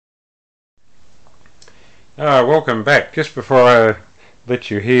Welcome back. Just before I let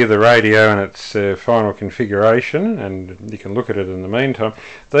you hear the radio in its final configuration, and you can look at it in the meantime,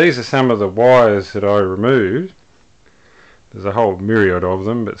 these are some of the wires that I removed. There's a whole myriad of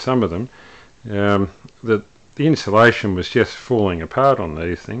them, but some of them. The insulation was just falling apart on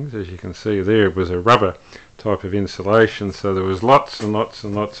these things. As you can see there, it was a rubber type of insulation, so there was lots and lots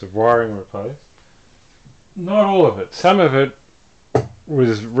and lots of wiring replaced. Not all of it. Some of it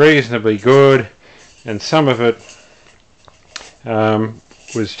was reasonably good, and some of it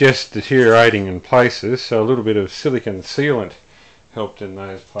was just deteriorating in places, so a little bit of silicon sealant helped in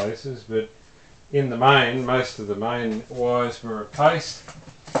those places, but in the main, most of the main wires were replaced.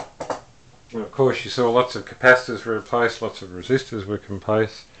 And of course you saw lots of capacitors were replaced, lots of resistors were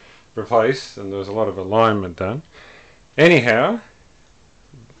replaced, and there was a lot of alignment done. Anyhow,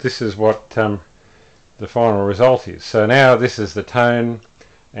 this is what the final result is. So now this is the tone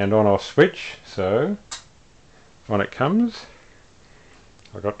and on-off switch. So on it comes.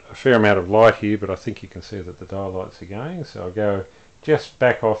 I've got a fair amount of light here, but I think you can see that the dial lights are going, so I'll go just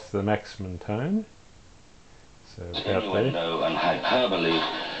back off the maximum tone. So about there.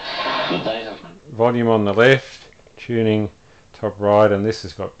 Volume on the left, tuning top right, and this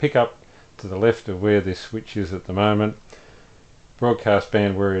has got pickup to the left of where this switch is at the moment, broadcast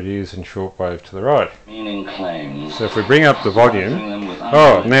band where it is, and shortwave to the right. So if we bring up the volume,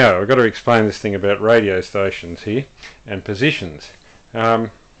 now I've got to explain this thing about radio stations here and positions.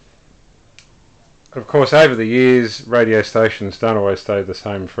 Of course, over the years, radio stations don't always stay the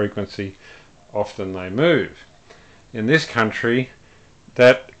same frequency. Often they move. In this country,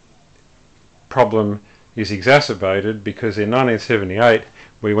 that problem is exacerbated because in 1978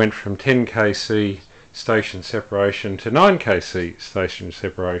 we went from 10 kc station separation to 9 kc station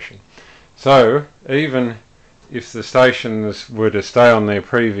separation. So even if the stations were to stay on their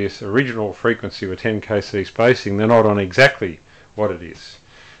previous original frequency with 10 kc spacing, they're not on exactly what it is.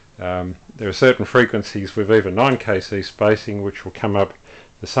 There are certain frequencies with even 9 kc spacing which will come up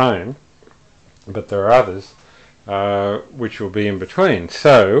the same, but there are others which will be in between.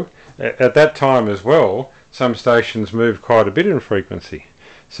 So at that time as well, some stations moved quite a bit in frequency.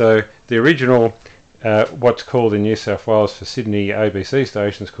 So the original what's called in New South Wales for Sydney ABC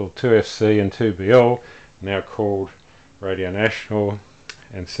stations called 2FC and 2BL, now called Radio National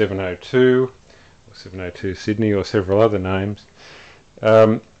and 702 or 702 Sydney or several other names.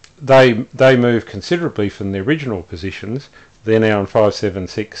 They move considerably from the original positions. They're now on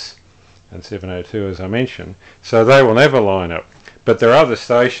 576 and 702 as I mentioned, so they will never line up. But there are other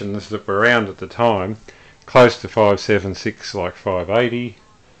stations that were around at the time close to 576 like 580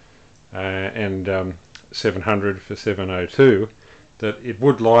 and 700 for 702, that it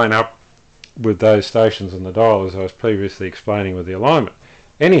would line up with those stations on the dial as I was previously explaining with the alignment.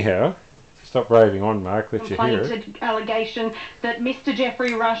 Anyhow, stop raving on, Mark, let you hear it. Allegation that Mr.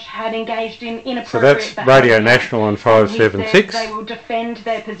 Jeffrey Rush had engaged in inappropriate so that's behaviour. Radio National on 576. They will defend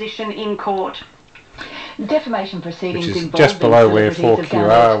their position in court. Defamation proceedings which is involving just below where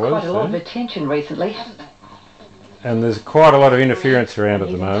 4QR was. Quite a lot of attention recently, haven't they? And there's quite a lot of interference around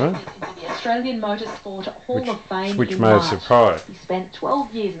at the moment, the Australian Motorsport Hall of Fame which may have surprised. He spent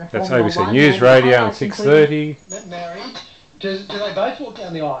 12 years in the That's Formula ABC 1 News Radio on 6:30. That marriage, do they both walk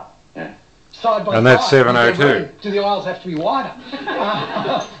down the aisle? Yeah. Side by And that's side. 702. Do the aisles have to be wider?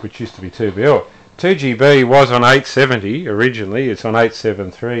 Which used to be 2BL. 2GB was on 870 originally. It's on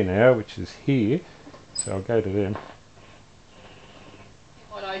 873 now, which is here. So I'll go to them.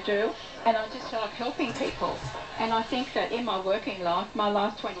 What I do, and I just like helping people. And I think that in my working life, my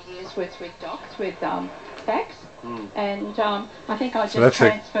last 20 years was with docs, with fax, and I think I just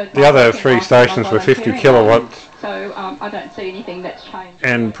transferred. The other three stations were 50 kilowatts. So I don't see anything that's changed.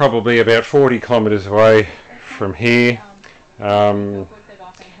 And probably about 40 kilometres away from here,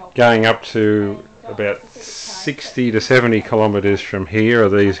 going up to about 60 to 70 kilometres from here are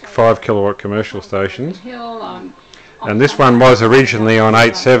these 5 kilowatt commercial stations. And this one was originally on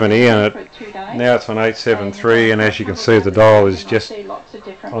 870 and now it's on 873, and as you can see the dial is just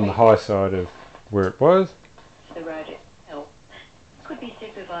on the high side of where it was. The road itself could be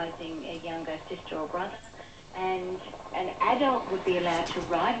supervising a younger sister or brother, and an adult would be allowed to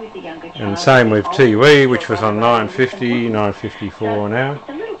ride with the younger child. And same with Tiwi, which was on 950, 954 now.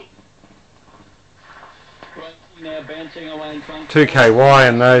 2KY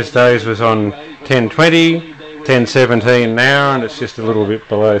in those days was on 1020. 1017 now, and it's just a little bit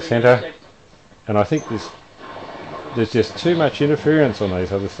below centre, and I think there's just too much interference on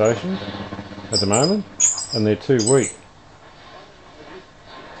these other stations at the moment, and they're too weak.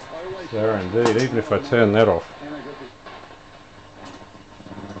 They are indeed, even if I turn that off.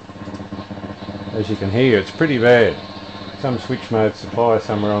 as you can hear, it's pretty bad. Some switch mode supply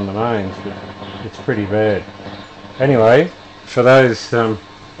somewhere on the mains, but it's pretty bad. Anyway, for those who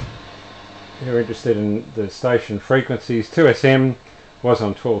are interested in the station frequencies, 2SM was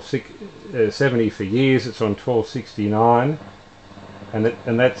on 1270 for years. It's on 1269,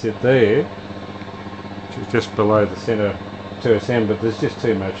 and that's it there, which is just below the centre 2SM, but there's just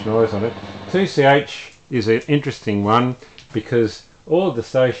too much noise on it. 2CH is an interesting one because all of the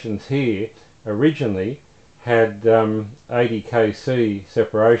stations here originally had 80 kc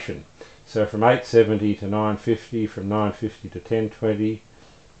separation. So from 870 to 950, from 950 to 1020,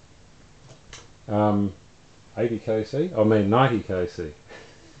 80 kc? I mean 90 kc.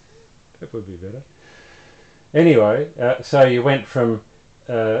 That would be better. Anyway, so you went from,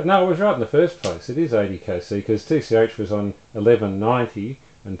 no, it was right in the first place. It is 80 kc because 2CH was on 1190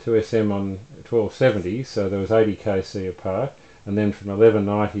 and 2SM on 1270, so there was 80 kc apart. And then from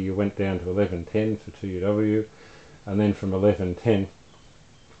 1190 you went down to 1110 for 2UW, and then from 1110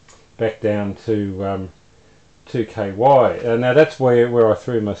 back down to 2KY. Now that's where I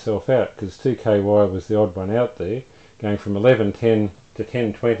threw myself out, because 2KY was the odd one out there. Going from 1110 to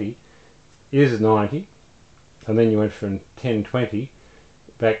 1020 is 90, and then you went from 1020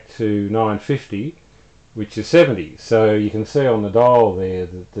 back to 950, which is 70. So you can see on the dial there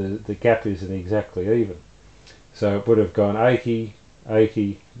that the gap isn't exactly even. So it would have gone 80,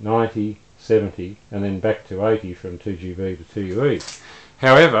 80, 90, 70, and then back to 80 from 2GB to 2UE.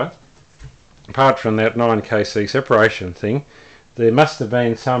 However, apart from that 9 kc separation thing, there must have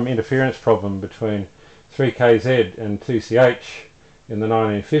been some interference problem between 3KZ and 2CH in the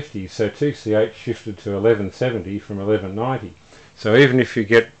 1950s. So 2CH shifted to 1170 from 1190. So even if you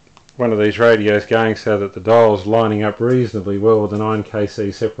get one of these radios going so that the dial's lining up reasonably well with the 9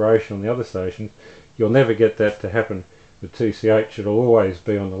 kc separation on the other stations, you'll never get that to happen with 2CH. It'll always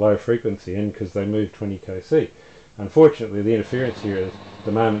be on the low frequency end because they move 20 kc. Unfortunately, the interference here is at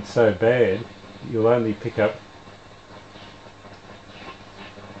the moment so bad, you'll only pick up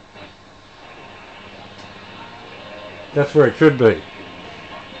that's where it should be.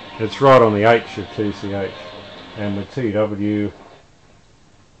 It's right on the H of 2CH, and with 2W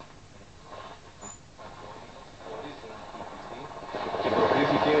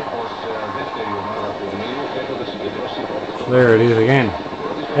there it is again.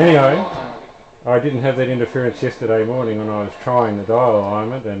 Anyway, I didn't have that interference yesterday morning when I was trying the dial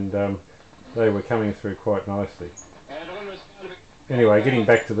alignment, and they were coming through quite nicely. Anyway, getting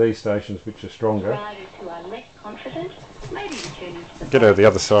back to these stations which are stronger. Get over the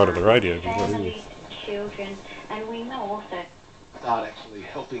other side of the radio. Children, and we know also start actually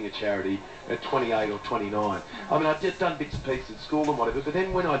helping a charity at 28 or 29. I mean, I've just done bits and pieces at school and whatever, but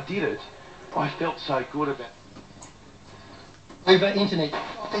then when I did it, I felt so good about it. Over internet,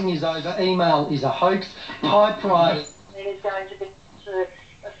 shopping is over, email is a hoax, typewriting is going to be to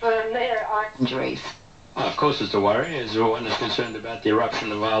affirm their Injuries. Well, of course it's a worry, as everyone is concerned about the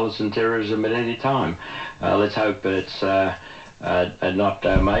eruption of violence and terrorism at any time. Let's hope it's not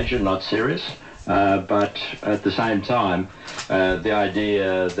major, not serious, but at the same time, the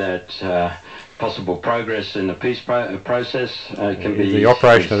idea that possible progress in the peace process can be the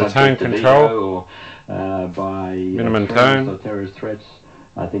operation of the tone control or by minimum tone or terrorist threats,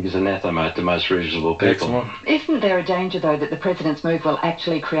 I think is anathema to most reasonable people. Excellent. Isn't there a danger, though, that the President's move will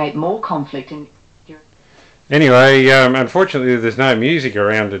actually create more conflict in Europe? Anyway, unfortunately there's no music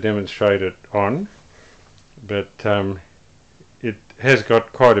around to demonstrate it on, but it has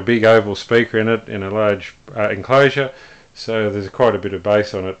got quite a big oval speaker in it in a large enclosure, so there's quite a bit of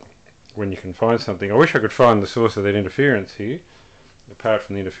bass on it when you can find something. I wish I could find the source of that interference here, apart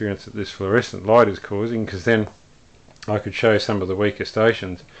from the interference that this fluorescent light is causing, because then I could show some of the weaker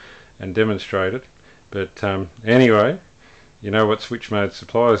stations and demonstrate it. But anyway, you know what switch mode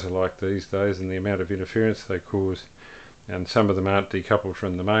suppliers are like these days and the amount of interference they cause, and some of them aren't decoupled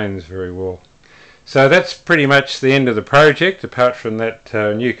from the mains very well. So that's pretty much the end of the project, apart from that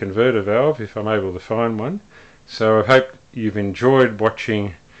new converter valve, if I'm able to find one. So I hope you've enjoyed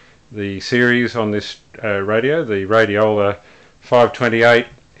watching the series on this radio, the Radiola 528MA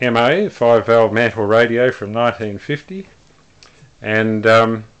 5-valve mantle radio from 1950, and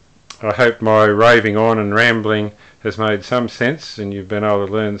I hope my raving on and rambling has made some sense and you've been able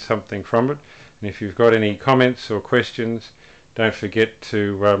to learn something from it. And if you've got any comments or questions, don't forget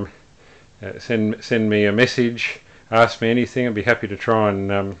to send me a message, ask me anything. I'd be happy to try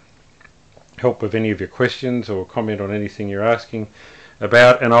and help with any of your questions or comment on anything you're asking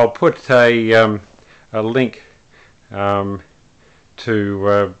about, and I'll put a link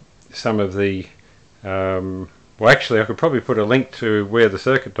to some of the well, actually I could probably put a link to where the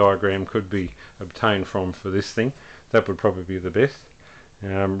circuit diagram could be obtained from for this thing. That would probably be the best,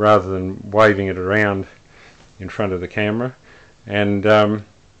 rather than waving it around in front of the camera. And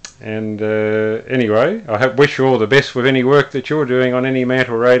anyway, I wish you all the best with any work that you're doing on any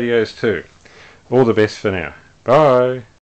mantle radios too. All the best for now. Bye.